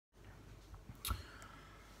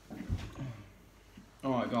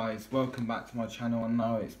Alright guys, welcome back to my channel. I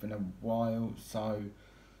know it's been a while, so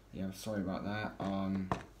yeah, sorry about that.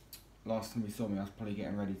 Last time you saw me I was probably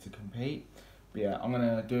getting ready to compete. But yeah, I'm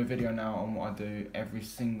gonna do a video now on what I do every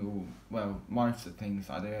single, well, most of the things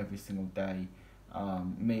I do every single day.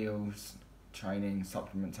 Meals, training,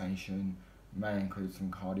 supplementation, may include some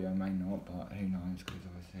cardio, may not, but who knows, because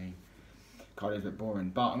obviously cardio's a bit boring.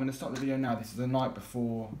 But I'm gonna start the video now. This is the night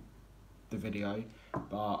before the video,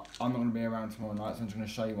 but I'm not going to be around tomorrow night, so I'm just going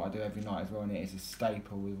to show you what I do every night as well, and it is a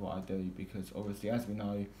staple with what I do, because obviously, as we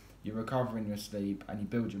know, you recover in your sleep and you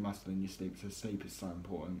build your muscle in your sleep, so sleep is so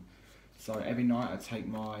important. So every night I take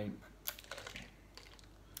my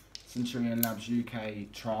Centurion Labs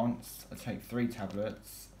UK Trance. I take 3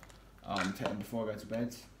 tablets, take them before I go to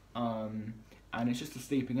bed, and it's just a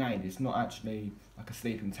sleeping aid. It's not actually like a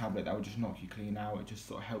sleeping tablet that will just knock you clean out. It just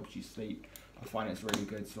sort of helps you sleep. I find it's really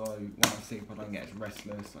good, so when I sleep I don't get as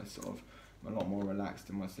restless. I sort of am a lot more relaxed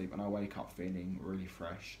in my sleep, and I wake up feeling really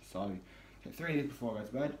fresh. So take 3 of these before I go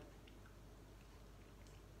to bed.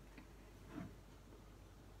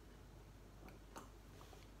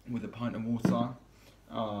 With a pint of water,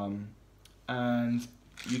 and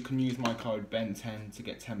you can use my code BEN10 to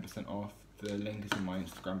get 10% off. The link is in my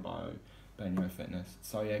Instagram bio, BenYo Fitness.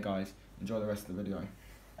 So yeah guys, enjoy the rest of the video.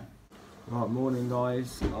 Right, morning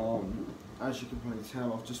guys. As you can probably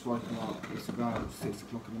tell, I've just woken up. It's about 6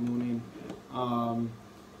 o'clock in the morning.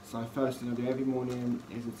 So first thing I do every morning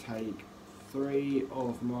is I take 3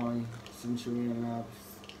 of my Centurion Labs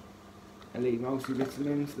Elite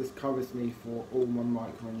multivitamins. This covers me for all my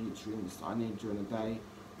micronutrients that I need during the day.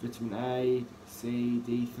 Vitamin A, C,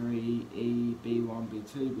 D3, E, B1,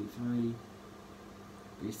 B2, B3,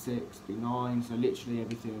 B6, B9, so literally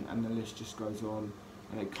everything, and the list just goes on.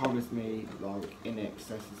 And it covers me like in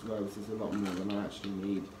excess as well, so there's a lot more than I actually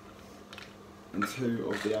need. And 2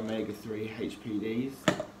 of the omega-3 HPDs.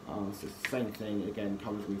 So it's the same thing, again,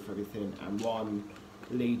 covers me for everything. And 1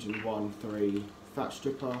 Legion 1-3 fat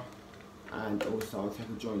stripper. And also I'll take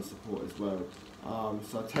a joint support as well.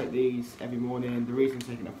 So I take these every morning. The reason I'm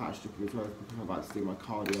taking a fat stripper as well is because I'm about to do my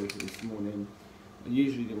cardio for this morning. I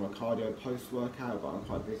usually do my cardio post-workout, but I'm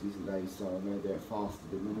quite busy today, so I'm going to do it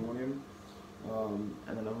fasted in the morning. And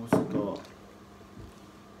then I've also got,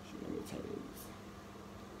 let me take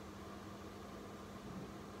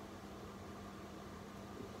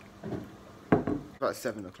these. About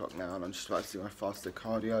 7 o'clock now, and I'm just about to do my fasted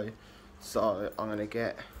cardio. So I'm going to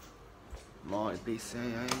get my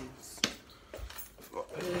BCAAs.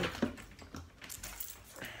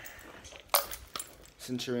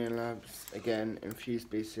 Centurion Labs, again, infused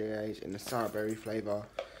BCAAs in the sour berry flavour.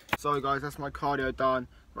 So guys, that's my cardio done.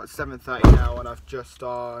 About 7:30 now, and I've just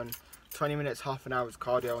done 20 minutes, half an hour's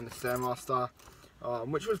cardio on the Stairmaster,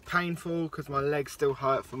 which was painful because my legs still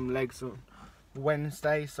hurt from legs on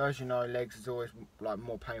Wednesday. So as you know, legs is always like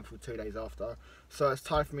more painful 2 days after. So it's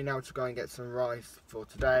time for me now to go and get some rice for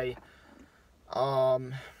today.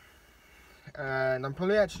 And I'm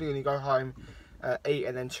probably actually going to go home, eat,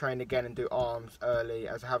 and then train again and do arms early,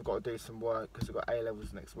 as I have got to do some work because I've got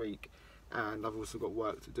A-levels next week, and I've also got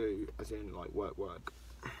work to do, as in like work.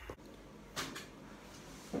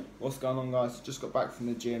 What's going on guys? Just got back from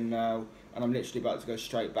the gym now, and I'm literally about to go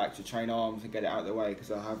straight back to train arms and get it out of the way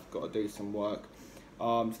because I have got to do some work.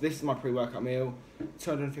 So this is my pre-workout meal: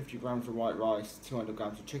 250 grams of white rice, 200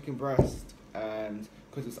 grams of chicken breast, and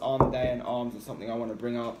because it's arm day and arms is something I want to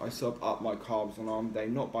bring up, I sort of up my carbs on arm day,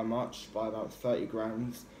 not by much, by about 30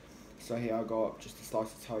 grams. So here I got just a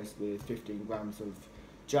slice of toast with 15 grams of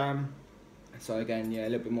jam. So again, yeah, a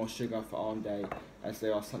little bit more sugar for arm day, as they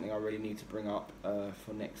are something I really need to bring up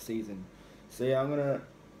for next season. So yeah, I'm gonna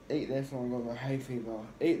eat this. I'm gonna go hay fever.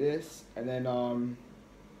 Eat this, and then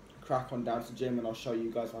crack on down to the gym, and I'll show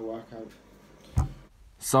you guys my workout.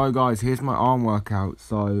 So guys, here's my arm workout.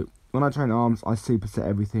 So when I train arms, I superset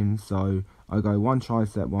everything. So I go 1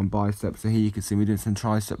 tricep, 1 bicep. So here you can see me doing some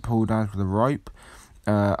tricep pull downs with a rope.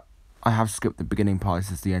 I have skipped the beginning part, this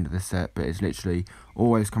is the end of the set, but it's literally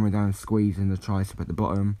always coming down and squeezing the tricep at the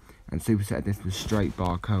bottom, and superset this with straight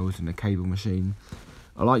bar curls and a cable machine.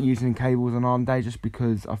 I like using cables on arm day just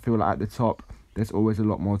because I feel like at the top there's always a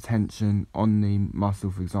lot more tension on the muscle.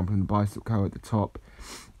 For example, in the bicep curl at the top,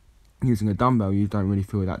 using a dumbbell you don't really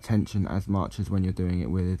feel that tension as much as when you're doing it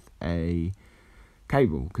with a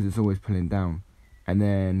cable, because it's always pulling down. And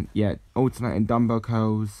then yeah, alternating dumbbell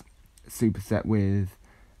curls, superset with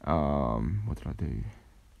what did I do?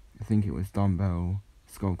 I think it was dumbbell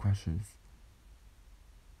skull crushers.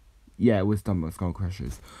 Yeah, it was dumbbell skull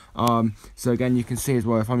crushers. So again, you can see as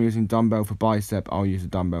well, if I'm using dumbbell for bicep, I'll use a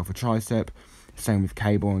dumbbell for tricep. Same with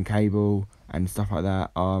cable and stuff like that.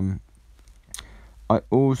 I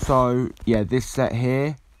also, this set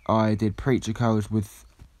here, I did preacher curls with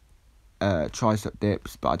tricep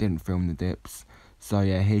dips, but I didn't film the dips. So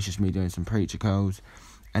yeah, here's just me doing some preacher curls.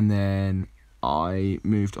 And then I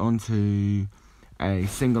moved on to a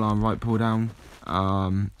single arm right pull down.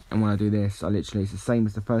 And when I do this, it's the same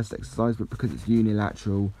as the first exercise, but because it's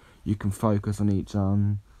unilateral, you can focus on each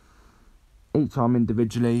arm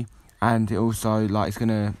individually, and it also it's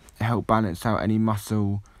gonna help balance out any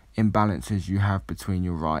muscle imbalances you have between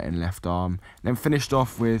your right and left arm. Then finished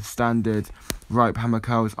off with standard rope hammer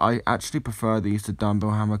curls. I actually prefer these to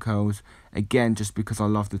dumbbell hammer curls, again just because I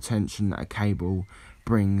love the tension that a cable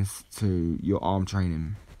brings to your arm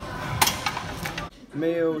training.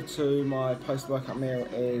 Meal to my post-workout meal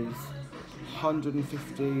is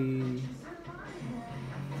 150,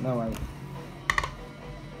 no wait,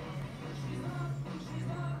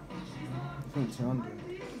 I think 200.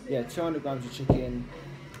 Yeah, 200 grams of chicken,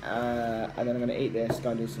 and then I'm going to eat this, go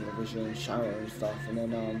and do some revision, shower and stuff, and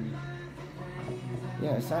then,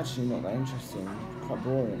 yeah, it's actually not that interesting, quite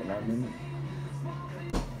boring at the moment.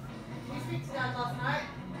 Did you speak to Dad last night?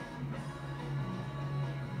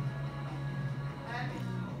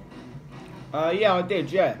 Yeah, I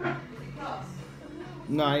did, yeah. Was he cross?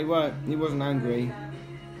 No, he wasn't angry.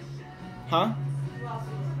 Huh? Ross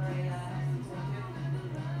wasn't very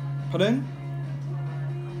supportive. Pardon?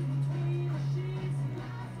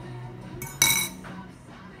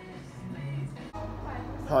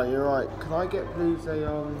 Hi, you're right. Can I get please a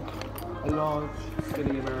large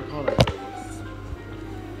skinny Americano, please?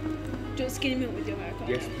 Do you want skinny milk with your Americano?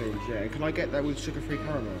 Yes, please. Yeah. Can I get that with sugar-free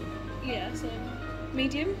caramel? Yeah, so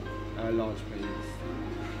medium, Large, please.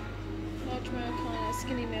 large Americano,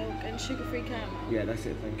 skinny milk, and sugar-free caramel. Yeah, that's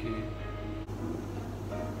it. Thank you.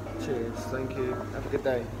 Cheers. Thank you. Have a good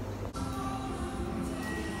day.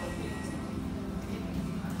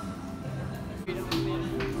 I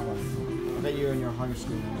bet you're in your home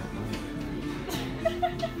school.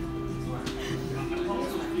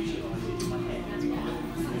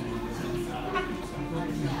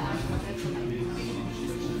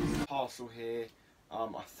 Parcel here. I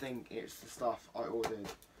think it's the stuff I ordered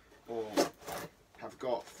or have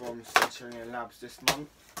got from Centurion Labs this month.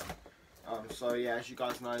 So yeah, as you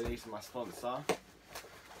guys know, these are my sponsor.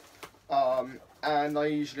 And I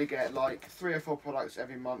usually get like 3 or 4 products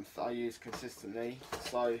every month that I use consistently.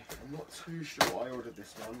 So I'm not too sure what I ordered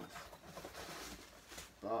this month.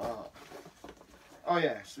 But oh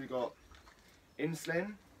yeah, so we got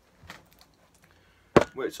insulin,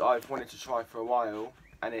 which I've wanted to try for a while,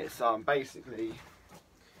 and it's basically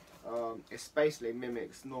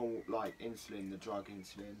mimics normal like insulin, the drug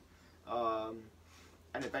insulin,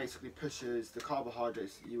 and it basically pushes the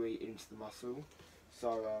carbohydrates that you eat into the muscle,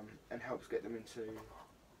 so and helps get them into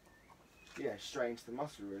straight into the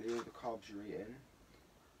muscle really, all the carbs you're eating.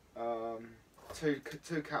 Two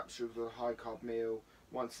capsules of a high carb meal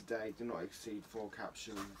once a day, do not exceed 4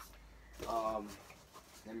 capsules.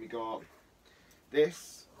 Then we got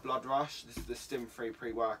this Blood Rush. This is the stim-free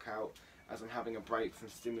pre-workout, as I'm having a break from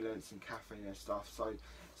stimulants and caffeine and stuff. So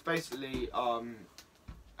it's basically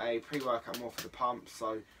a pre-workout more for the pump,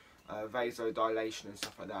 so vasodilation and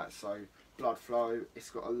stuff like that. So blood flow. It's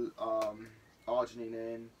got arginine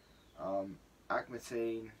in,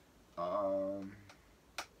 agmatine,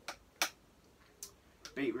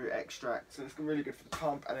 beetroot extract, so it's really good for the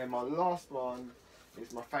pump. And then my last one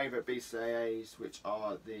is my favourite BCAAs, which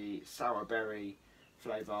are the sour berry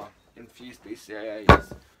flavour infused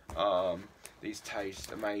BCAAs. These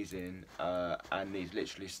taste amazing, and these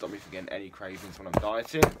literally stop me from getting any cravings when I'm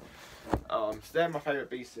dieting. So they're my favourite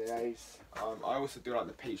BCAAs. I also do like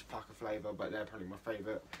the peach pucker flavour, but they're probably my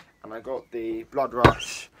favourite. And I got the Blood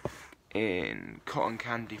Rush in cotton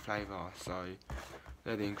candy flavour, so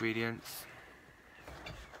they're the ingredients.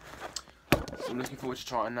 So I'm looking forward to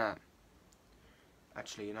trying that.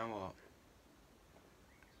 Actually, you know what?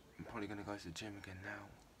 I'm probably going to go to the gym again now.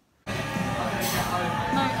 No,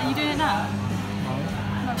 are you doing it now?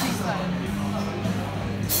 No, please don't.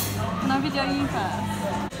 Can I video you first?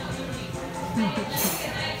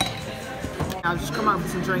 I've just come out for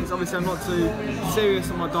some drinks. Obviously I'm not too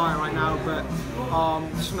serious on my diet right now, but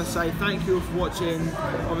just want to say thank you all for watching.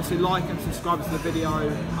 Obviously like and subscribe to the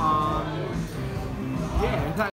video. Yeah.